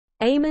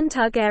Aemon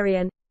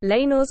Targaryen,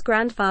 Laenor's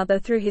grandfather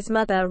through his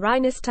mother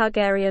Rhaenys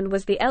Targaryen,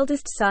 was the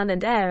eldest son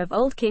and heir of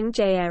old King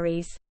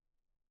Jaehaerys.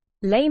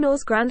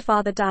 Laenor's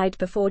grandfather died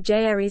before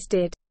Jaehaerys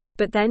did,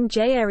 but then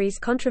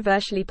Jaehaerys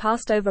controversially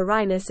passed over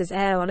Rhaenys as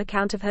heir on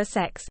account of her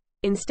sex,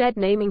 instead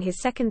naming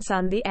his second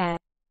son the heir.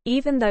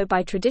 Even though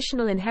by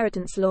traditional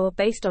inheritance law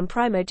based on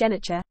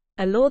primogeniture,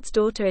 a lord's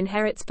daughter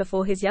inherits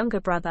before his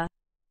younger brother.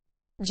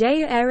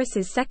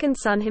 Jaehaerys' second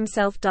son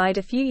himself died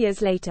a few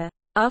years later,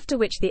 after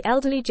which the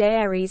elderly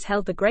Jaehaerys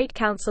held the Great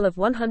Council of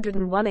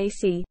 101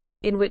 AC,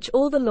 in which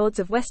all the lords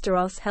of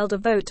Westeros held a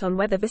vote on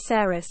whether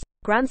Viserys,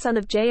 grandson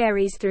of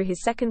Jaehaerys through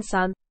his second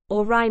son,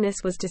 or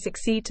Rhaenys was to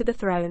succeed to the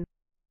throne.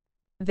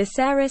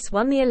 Viserys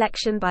won the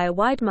election by a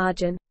wide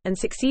margin, and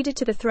succeeded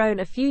to the throne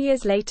a few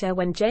years later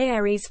when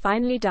Jaehaerys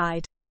finally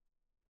died.